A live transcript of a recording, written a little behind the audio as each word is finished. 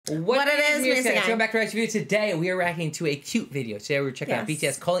What it is, Murisan. Welcome back to our video. Today we are reacting to a cute video. Today we're checking out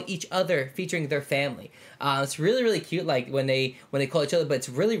BTS calling each other, featuring their family. It's really cute, like when they call each other, but it's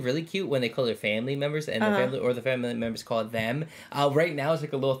really cute when they call their family members and their family, or the family members call them. Right now it's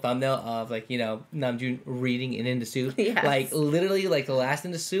like a little thumbnail of like, you know, Namjoon reading in Into Soup. Yes. Like literally like the last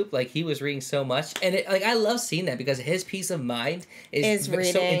Into Soup, like he was reading so much, and it, like I love seeing that because his peace of mind is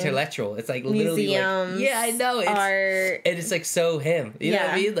so intellectual. It's like literally museums, like, yeah, I know, it's art, and it's like so him. You know what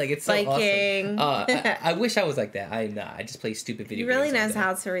I mean? Like it's so awesome. I wish I was like that. I just play stupid video games. He really knows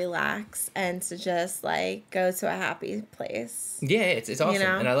how to relax and to just like go to a happy place. Yeah, it's awesome, you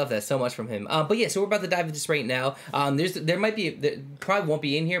know? And I love that so much from him. But yeah, so we're about to dive into this right now. There probably won't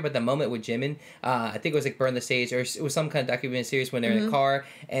be in here, but the moment with Jimin, I think it was like Burn the Stage, or it was some kind of documentary series when they're in a car,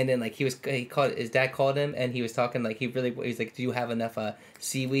 and then like his dad called him, and he was talking like he was like, "Do you have enough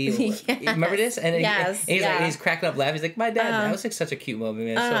seaweed?" Yes. Remember this? And he's like, he's cracking up laughing. He's like, "My dad." That was like such a cute moment,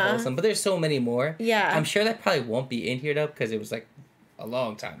 man. It's so awesome. But there's so many more. Yeah, I'm sure that probably won't be in here though, because it was like a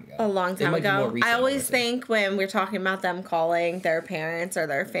long time ago. A long time ago. I always think when we're talking about them calling their parents or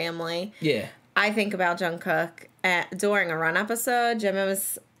their family, I think about Jungkook during a Run episode. Jimin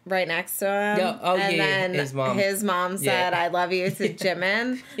was right next to him. And then his mom said, "I love you" to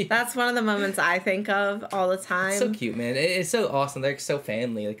Jimin. That's one of the moments I think of all the time. It's so cute, man. It's so awesome. They're so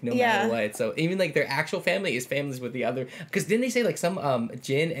family, like no matter what. So even like their actual family is families with the other. Because didn't they say like some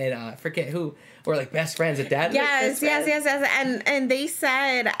Jin and I forget who were like best friends at dad? Yes. And they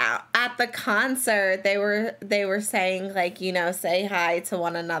said at the concert they were saying like, you know, say hi to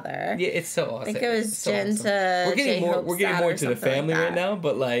one another. Yeah, it's so awesome. I think it was Jin to we're getting more into the family right now,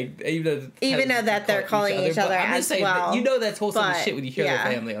 but like even though that they're calling each other as well. You know that's wholesome as shit when you hear their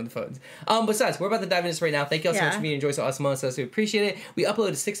family on the phones. Besides, we're about to dive into this right now. Thank you all so much for being enjoying so awesome moments. We appreciate it. We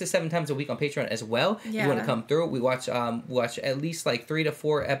upload 6 to 7 times a week on Patreon as well. If you want to come through, we watch at least like 3 to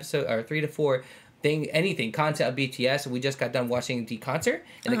 4 episodes or 3 to 4 content of BTS. We just got done watching the concert,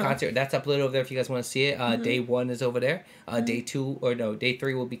 and the concert that's uploaded over there if you guys want to see it. Day 1 is over there. Day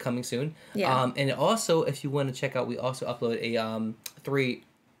 3 will be coming soon. And also if you want to check out, we also upload a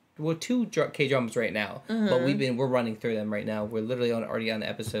 2 K-dramas right now, but we're running through them right now. We're literally already on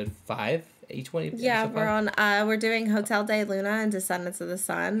episode 5. Each one. We're doing Hotel de Luna and Descendants of the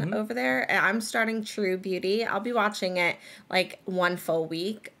Sun over there. I'm starting True Beauty. I'll be watching it like 1 full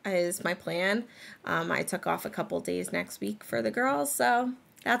week is my plan. I took off a couple days next week for the girls, so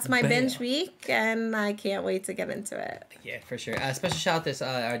that's my binge week, and I can't wait to get into it. Yeah, for sure. Special shout out to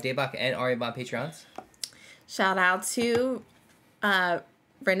our Daebak and Aryabon Patreons. Shout out to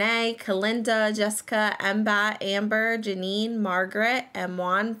Renee, Kalinda, Jessica, Embat, Amber, Janine, Margaret,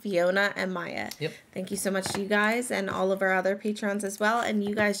 M1, Fiona, and Maya. Thank you so much to you guys and all of our other patrons as well. And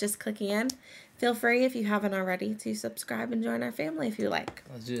you guys just clicking in. Feel free, if you haven't already, to subscribe and join our family if you like.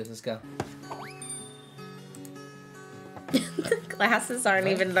 Let's do this. Let's go. The glasses aren't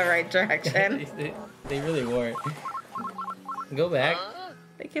even the right direction. They really weren't. Go back.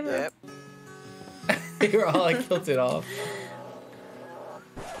 They came up. They were all like tilted off.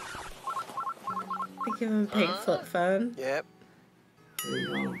 They give him a pink flip phone. Yep.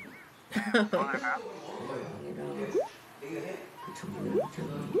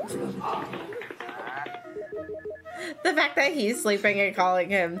 The fact that he's sleeping and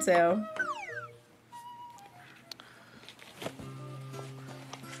calling him too.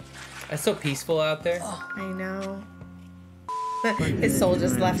 It's so peaceful out there. I know. His soul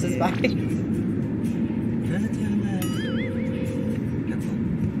just left his body.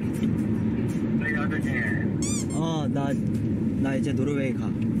 나 이제 노르웨이 가.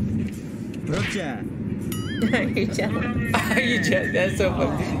 부럽지? Are you jealous? Are you jealous? That's so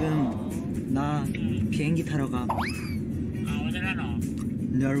funny. 지금 나 비행기 타러 가. 어디 가노?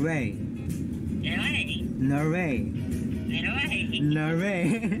 노르웨이. The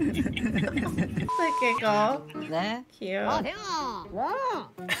giggle. 네. Cute. 대영아. 와.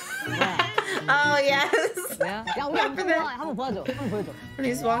 Oh yes. 야, 우리 한번 보여줘. 한번 보여줘. When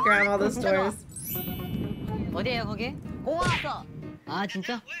he's walking around all the stores. 어디에요 거기? 공항 왔어. 아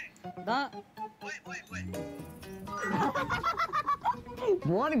진짜? 나.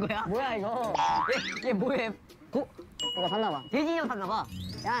 뭐 하는 거야? 뭐야 이거? 얘 뭐해? 이거 샀나봐. 돼지 인형 샀나봐.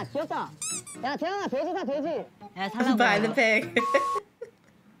 야 귀엽다. 야 태영아 돼지 사 돼지. 야 살라고. Buy the pig.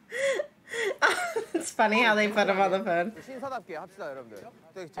 It's funny how they put him on the phone. 신사답게 합시다 여러분들.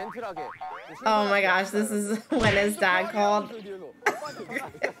 되게 젠틀하게. Oh my gosh, this is when his dad called.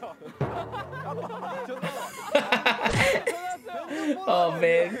 Oh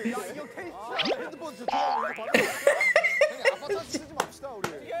man.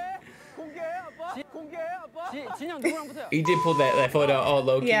 He did pull that photo all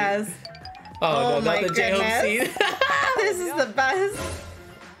low key. Yes. Oh, no, my not the J-Hope goodness. scene. This is the best.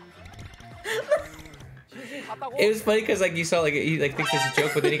 It was funny because like you saw like he like thinks it's a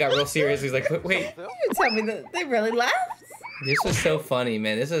joke, but then he got real serious. He's like, wait. You tell me that they really laughed? This was so funny,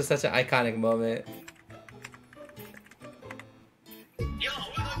 man. This was such an iconic moment.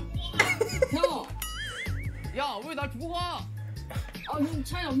 형! 야, 왜 날 두고 가? 아, 형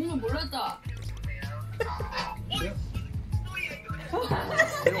차에 없는 건 몰랐다.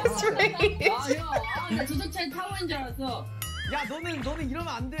 나 저녁차에 타고 있는 줄 알았어. 야, 너는 이러면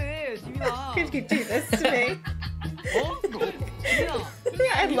안 돼, 지민아. Could you do this to me? 어?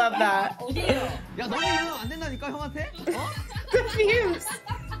 지민아. I love that. 어디에요? 야, 너는 이러면 안 된다니까, 형한테? 어? Confused.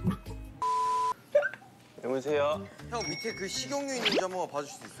 여보세요? 형 밑에 그 식용유 있는지 한번 봐줄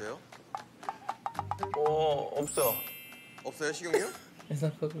수 있어요? 없어. 없어요, 식용유?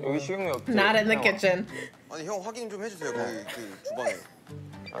 여기 식용유 없지? Not in the kitchen. 아니, 형 확인 좀 해주세요, 거기 그 주방에.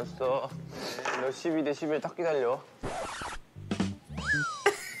 알았어. 너 12대 11 딱 기다려.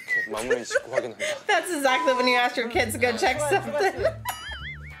 마무리 짓고 확인한다. That's exactly when you ask your kids to go check something.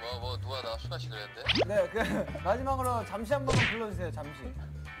 누가 나 수가 시그랬는데? 네, 그 마지막으로 잠시 한 번만 불러주세요, 잠시.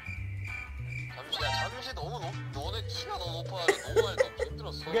 잠시 너무 너네 키가 너무 높아. 너무 많이 너무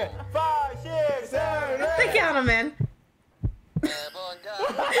힘들었어. 오케이. 5, 6, 7, 8. They count them in. The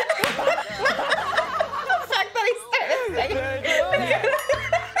fact that he started singing.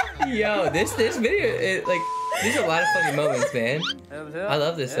 Yo, this video, like, these are a lot of funny moments, man. 여보세요? I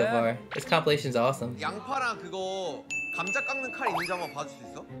love this so far. This compilation's awesome. 양파랑 그거 감자 깎는 칼 있는지 한번 봐줄 수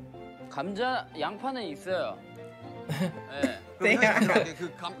있어? 양파는 있어요. 네. 그럼 형이 들어갈게.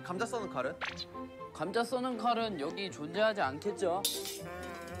 그 감자 써는 칼은? 감자 써는 칼은 여기 존재하지 않겠죠?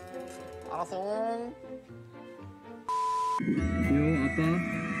 알았어. 요 아빠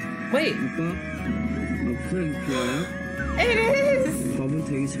Wait. 아빠 프렌 좋아요? It is. 밥은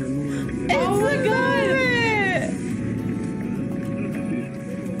되게 잘 먹었는데 It's so good.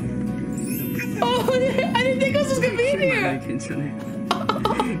 Oh, I didn't think this was gonna be in here. 괜찮아요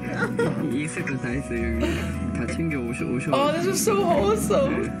있을 거 다 있어요 여기 다 챙겨 오셔 Oh, this was so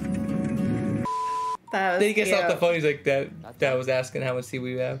wholesome. That was Then he gets off the cute. phone. He's like, Dad was asking how much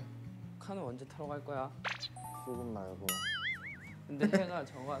seaweed we have. 카는 언제 타러 갈 거야? 조금 말고. 근데 해가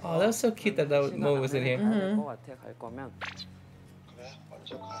적어서. Oh, that was so cute that moment was in here. 갈 같아. 갈 거면. 그래,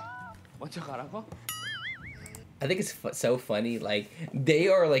 먼저 가. 먼저 가라고? I think it's so funny. Like they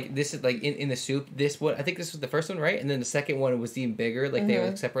are like this is like in the soup. This one I think this was the first one, right? And then the second one was even bigger. Like they were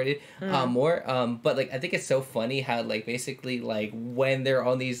like, separated more. But like I think it's so funny how like basically like when they're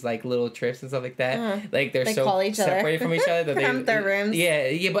on these like little trips and stuff like that, like they're They so call each other separated from each other that they from their rooms.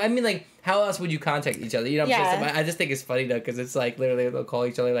 Yeah. But I mean like how else would you contact each other? You know what I'm saying? Yeah. So I just think it's funny though because it's like literally they'll call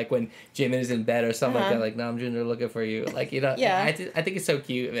each other like when Jimin is in bed or something like that. Like, no, I'm Junior looking for you. Like you know. Yeah. I think it's so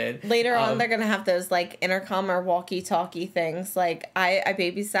cute, man. Later on, they're gonna have those like intercom or walkie-talkie things. Like I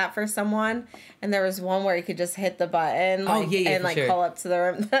babysat for someone, and there was one where you could just hit the button, like, and like call up to the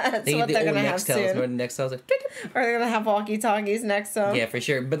room. That's what they're gonna have soon. Nextels, like, or they're gonna have walkie-talkies next to them. Yeah, for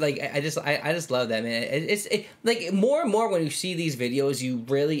sure. But like, I just love that, man. It's like more and more when you see these videos, you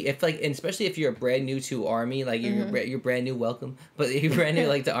really and especially if you're brand new to Army, like you're brand new, welcome. But if you're brand new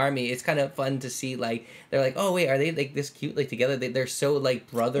like to Army, it's kind of fun to see like they're like, oh wait, are they like this cute like together? They're so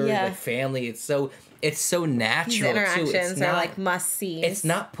like brothers, like family. It's so natural. These interactions are like must see. It's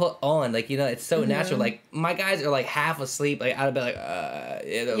not put on, like, you know, it's so natural. Like my guys are like half asleep, like out of bed, like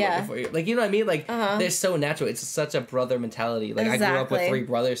they're looking for you. Like, you know what I mean? Like they're so natural. It's such a brother mentality. Like I grew up with 3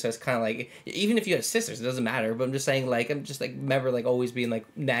 brothers, so it's kind of like even if you have sisters, it doesn't matter. But I'm just saying, like I'm just like remember like always being like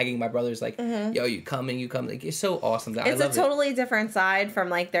nagging my brothers, like yo, you come. Like it's so awesome. It's a totally different side from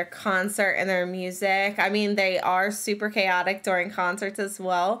like their concert and their music. I mean, they are super chaotic during concerts as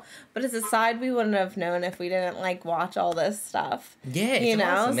well, but it's a side we wouldn't have known if we didn't like watch all this stuff. Yeah, you know,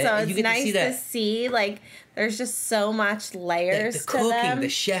 awesome, so it's nice to see like there's just so much layers the to cooking, them. the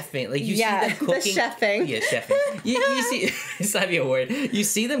chefing, like you see them cooking. The chefing. Yeah, chefing. You see, it's not even a word. You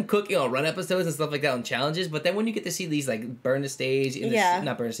see them cooking on run episodes and stuff like that on challenges, but then when you get to see these like burn the stage,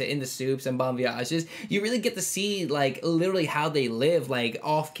 not burn the stage, in the soups and bon voyages, you really get to see like literally how they live, like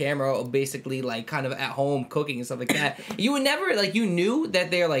off camera, basically like kind of at home cooking and stuff like that. You would never like you knew that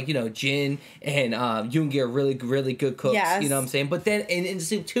they're like Jin and Yoongi are really good cooks. Yes. You know what I'm saying? But then in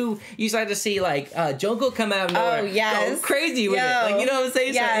Soup 2, you started to see like Jungkook come out of nowhere. Oh, yes. Go crazy with it. Like, you know what I'm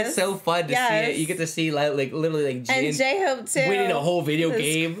saying? Yes. So it's so fun to see it. You get to see like literally like Jin and J-Hope too winning a whole video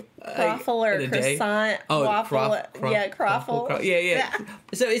game. Croffle or croissant. Waffle. Croffle. Yeah.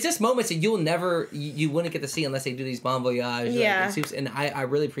 So it's just moments that you'll never, you wouldn't get to see unless they do these Bon Voyage. Yeah. And I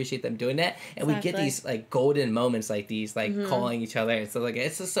really appreciate them doing that. And we get these like golden moments like these, like calling each other. And so like,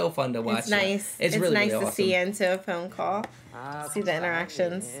 it's just so fun to watch. It's nice. It's really, nice really to awesome. see into a phone call. See the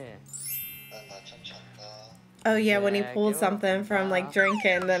interactions. Oh yeah, when he pulled something from like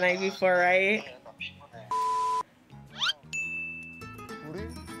drinking the night before, right? 우리?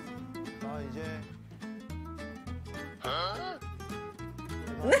 나 이제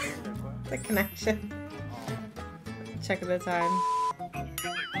The connection. Check the time.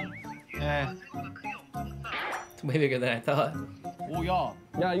 네. It's way bigger than I thought. 오, 야.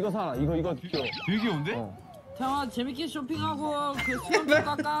 야, 이거 사라. 이거 귀여워. 되게 귀여운데? 태영아 재밌게 쇼핑하고 그 수염 좀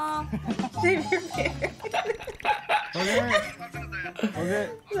깎아. 오케이.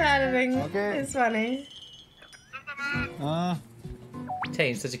 The editing Okay. is funny. 아.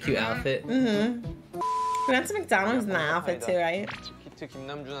 Tay, such a cute outfit. We went to McDonald's in that outfit too, right? 키트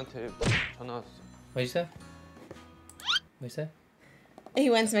김남준한테 전화 왔어. What'd you say? What'd you say? He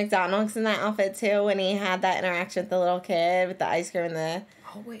went to McDonald's in that outfit too when he had that interaction with the little kid with the ice cream and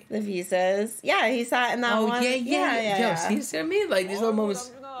the visas. Yeah, he sat in that one. Yo, see what I mean? Like these little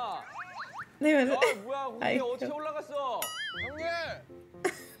moments. They was, 뭐야, 우리 어떻게 올라갔어? 형님!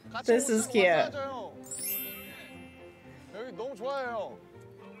 같이 This is cute. 올라가자요. 여기 너무 좋아요.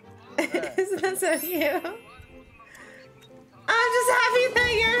 Isn't that so cute? I'm just happy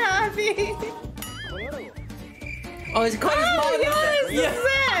that you're happy. Oh, it's called his Oh, mom. yes, this is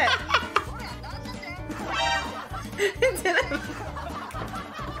it.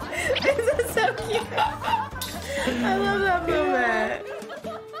 This is so cute. I love that moment.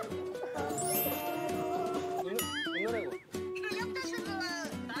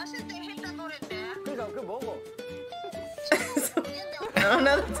 I don't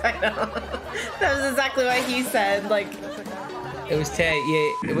know the title. That was exactly what he said. Like, it was Tay.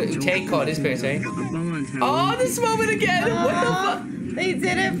 Yeah, Tay called his parents, right? Oh, this moment again. What the fuck? They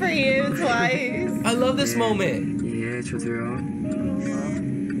did it for you twice. I love this moment. 예, 저도요.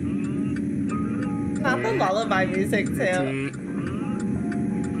 Not the lullaby music too.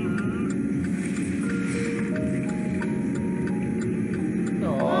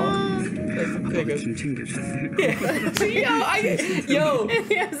 좀 챙겨주세요. Yo,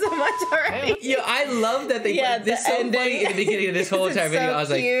 We have so much already. yo, I love that they put this so funny in the beginning of this whole entire This is video. so I was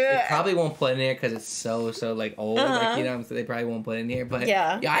like, cute. it probably won't put in there because it's so like old. Like, you know, so they probably won't put it in here. But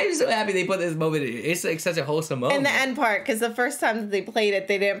Yeah. I'm so happy they put this moment in. It's like such a wholesome moment. In the end part, because the first time that they played it,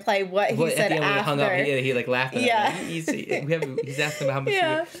 they didn't play what he But said at the end when he hung up, after. he like laughed at Yeah. it. He's asking about how much.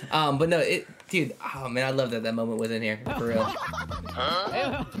 Yeah. But no, dude. Oh man, I love that moment was in here for real.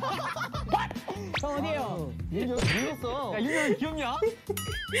 형 어디에요? 밀렸어. 야, 윤영이 귀엽냐?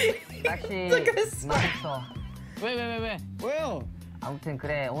 낚시 Look at his smile. 못했어. 왜? 왜요? 아무튼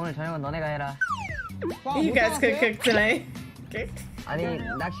그래 오늘 저녁은 너네가 해라. You guys could cook tonight. 아니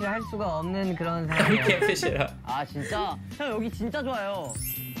낚시를 할 수가 없는 그런 We 상황이야. can't fish it up. 아 진짜? 형 여기 진짜 좋아요.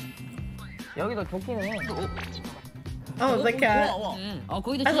 여기도 좋긴 해. Oh, like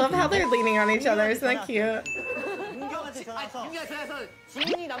거기도 I love how they're leaning on each other. Isn't that cute? 윤경한테 전화해서. 윤기야 전화해서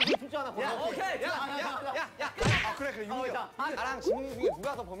지민이 남친 투자 하나 보내. 오케이. 야. 아, 그래, 윤경. 나랑 지민이 중에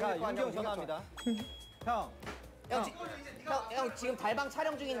누가 더 범인일 거 아니야? 윤경 전화합니다. 형 지금 달방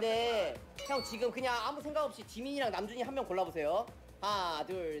촬영 중인데 형 지금 그냥 아무 생각 없이 지민이랑 남준이 한 명 골라보세요. 하나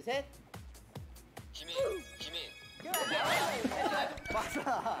둘 셋. 지민.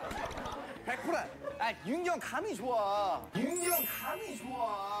 맞아. 100%. 아, 윤경 감이 좋아.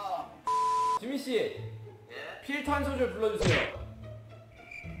 지민 씨. 필터 한 소절 불러주세요.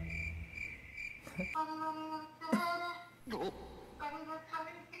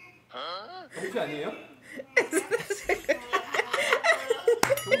 동시 아니에요?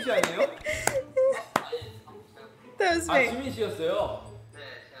 동시 아니에요? That was 아, me. 지민 씨였어요.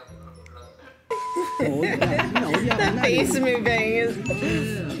 The face moving is.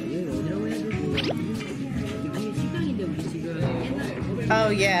 Oh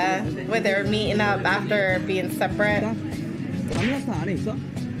yeah, where they were meeting up after being separate. 아무나스타 안에 있어?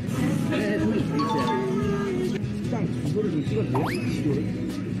 네, 저기 있어요. 식당 주소를 좀 찍어도 돼요?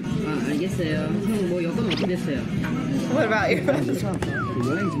 아, 알겠어요. 형, 뭐 여권 어떻게 됐어요? What about you?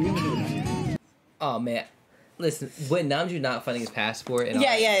 여행 증명서. Oh man, listen, when Namjoon not finding his passport, and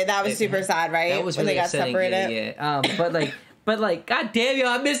Yeah, that was super sad, right? That was when really they got upsetting, separated. Yeah. But like But like, god damn, yo,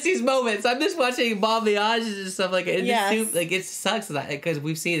 I miss these moments. I miss watching Bon Voyages and stuff like it. Yes. Like it sucks because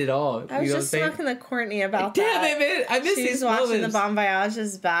we've seen it all. I was just talking to Courtney about that. Damn it, man! I miss these moments. She's watching the Bon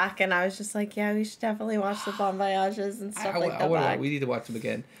Voyages back, and I was just like, yeah, we should definitely watch the Bon Voyages and stuff like that. We need to watch them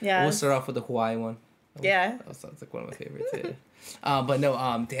again. Yeah. We'll start off with the Hawaii one. That sounds like one of my favorites. Yeah. But no,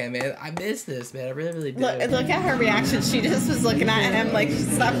 damn man, I miss this, man. I really, really do. Look at her reaction. She just was looking at him like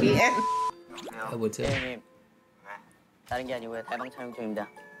she's not eating. I would too. 다른 게 아니고요. 달방 촬영 중입니다.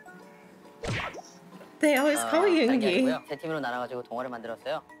 They always call you Yoongi. 제 팀으로 나눠가지고 동화를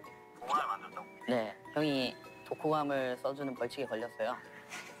만들었어요. 동화를 만들었다고? 네, 형이 독후감을 써주는 벌칙에 걸렸어요.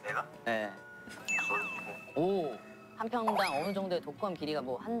 내가? 네. 오, 한 평당 어느 정도의 독후감 길이가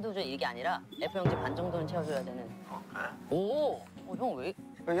뭐 한두 줄 이게 아니라 F형제 반 정도는 채워줘야 되는. 그래? 오, 형 왜?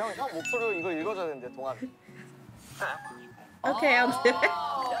 형 목소리로 이걸 읽어줘야 되는데 동화를. Okay, I'll do it.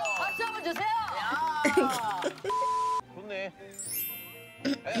 박수 한번 주세요. 좋네.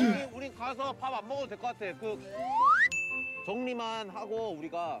 우리 가서 밥 안 먹어도 될 것 같아. 그 정리만 하고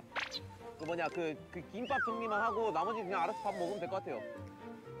우리가 그 뭐냐 그 김밥 정리만 하고 나머지 그냥 알아서 밥 먹으면 될 것 같아요.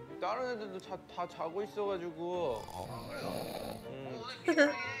 다른 애들도 다 자고 있어가지고.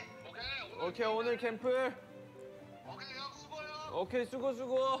 오케이 오늘 캠프. 오케이 형 수고요. 오케이 수고.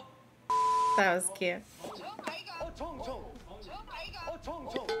 That was cute.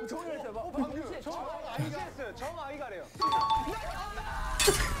 정이랬어요. 방금 정아이가 했어요. 정아이가래요.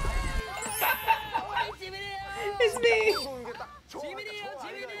 It's me. 지민이에요.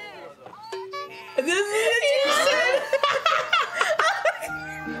 This is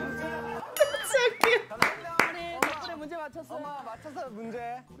So cute. 덕분에 문제 맞췄어. 엄마 맞췄어 문제.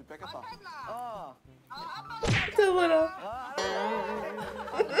 우리 뺏겼다. So little.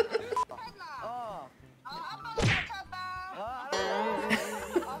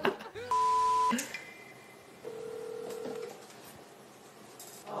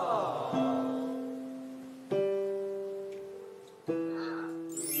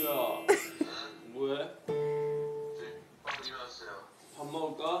 뭐해? 밥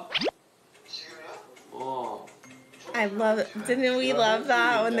먹을까? 지금이야? I love it. Didn't we love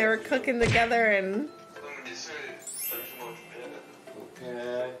that when they were cooking together and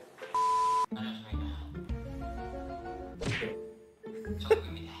오케이.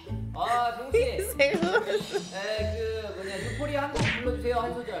 정씨. say who? 그 뭐냐 유포리 한 곡 불러주세요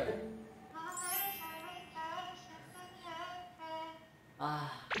한 소절.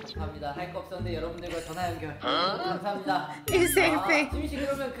 감사합니다. 할 거 없었는데 여러분들과 전화 연결. 감사합니다. You say thing. 지민 씨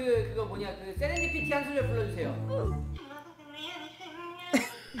그러면 그거 뭐냐 그 세렌디피티 한 소절 불러주세요.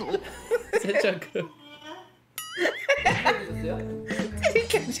 진짜 그.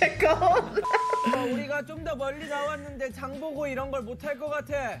 우리가 좀 더 멀리 나왔는데 장 보고 이런 걸 못 할 것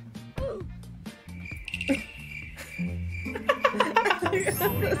같아.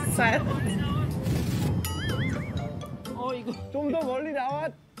 이거 좀 더 멀리 나와.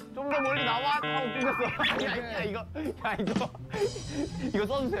 좀 더 멀리 나와. 웃겼어. 이거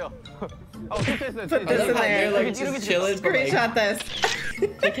써주세요. 캡처했어요. Put this in there. You're like just chilling. Screenshot this.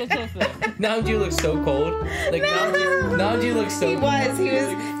 Namju looks so cold. Like Namju looks so.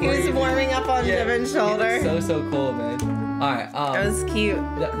 He was warming up on Jimin's shoulder. He looks so cold, man. All right. That was cute.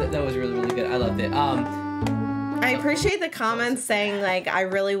 That was really good. I loved it. I appreciate the comments saying like I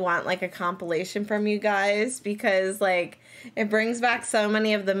really want like a compilation from you guys because like it brings back so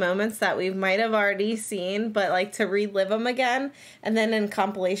many of the moments that we might have already seen, but like to relive them again and then in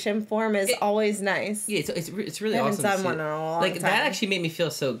compilation form is always nice. Yeah, it's really I haven't awesome. Done one in a long like time. that actually made me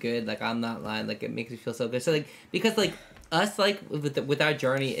feel so good. Like I'm not lying. Like it makes me feel so good. So like because like us like with our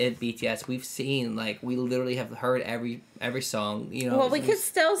journey at BTS, we've seen like we literally have heard every song. You know. Well, we could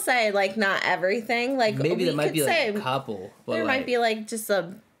still say like not everything. Like maybe there might be like a couple. But there like, might be like just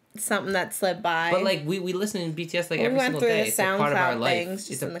something that slipped by. But like we listen to BTS like every single day. It's a part of our life.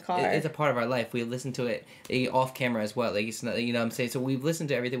 Just in the car. It's a part of our life. We listen to it off camera as well. Like it's not, you know what I'm saying. So we've listened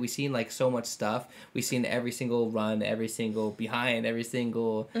to everything. We've seen like so much stuff. We've seen every single run, every single behind, every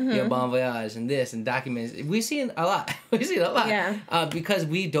single you know Bon Voyage and this and documents. We've seen a lot. We've seen a lot. Yeah. Because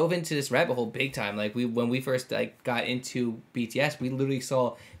we dove into this rabbit hole big time. Like when we first like got into BTS, we literally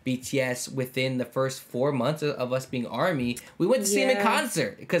saw BTS within the first 4 months of us being ARMY. We went to see them in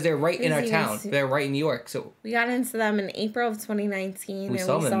concert because they're right in our town. They're right in New York. So we got into them in April of 2019. We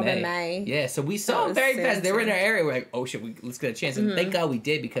saw them in May. Yeah, so we saw them very fast. They were in our area. We're like, oh shit, let's get a chance. And thank God we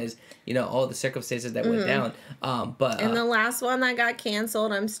did because you know all the circumstances that went down. But and the last one that got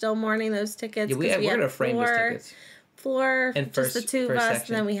canceled, I'm still mourning those tickets. Yeah, we're gonna frame those tickets. Floor, and just the two of us,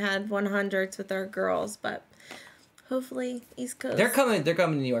 section. and then we had 100s with our girls, but. hopefully East Coast. They're coming to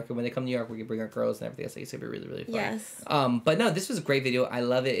New York, and when they come to New York, we can bring our girls and everything. It's gonna be really, really fun. Yes. But no, this was a great video. I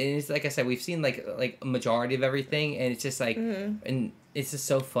love it, and it's like I said, we've seen like a majority of everything, and it's just like, and it's just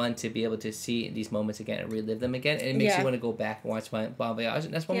so fun to be able to see these moments again and relive them again, and it makes you want to go back and watch Bon Voyage,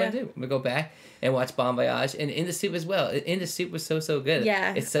 and that's what I'm gonna do. I'm gonna go back and watch Bon Voyage, and In the Soup as well. In the Soup was so good.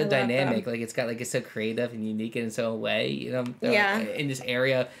 Yeah, it's so dynamic. Like it's so creative and unique in its own way. You know. In this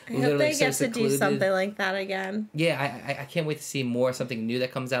area, I hope they get to do something like that again. Yeah, I can't wait to see more, something new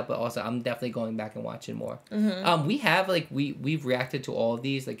that comes out. But also, I'm definitely going back and watching more. We have like we've reacted to all of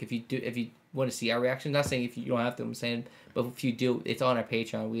these. Like if you want to see our reaction, not saying if you don't have to, I'm saying, but if you do, it's on our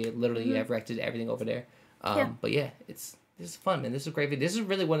Patreon. We literally have reacted to everything over there. But yeah, this is fun, man. This is a great video. This is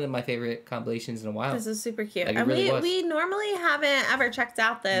really one of my favorite compilations in a while. This is super cute. Like, and really we normally haven't ever checked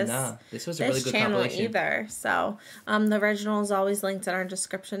out this. Nah, this was a really good channel compilation either. So the original is always linked in our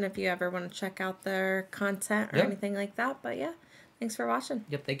description if you ever want to check out their content or anything like that. But yeah, thanks for watching.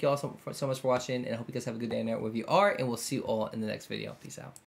 Yep, thank you all so much for watching, and I hope you guys have a good day in there wherever you are, and we'll see you all in the next video. Peace out.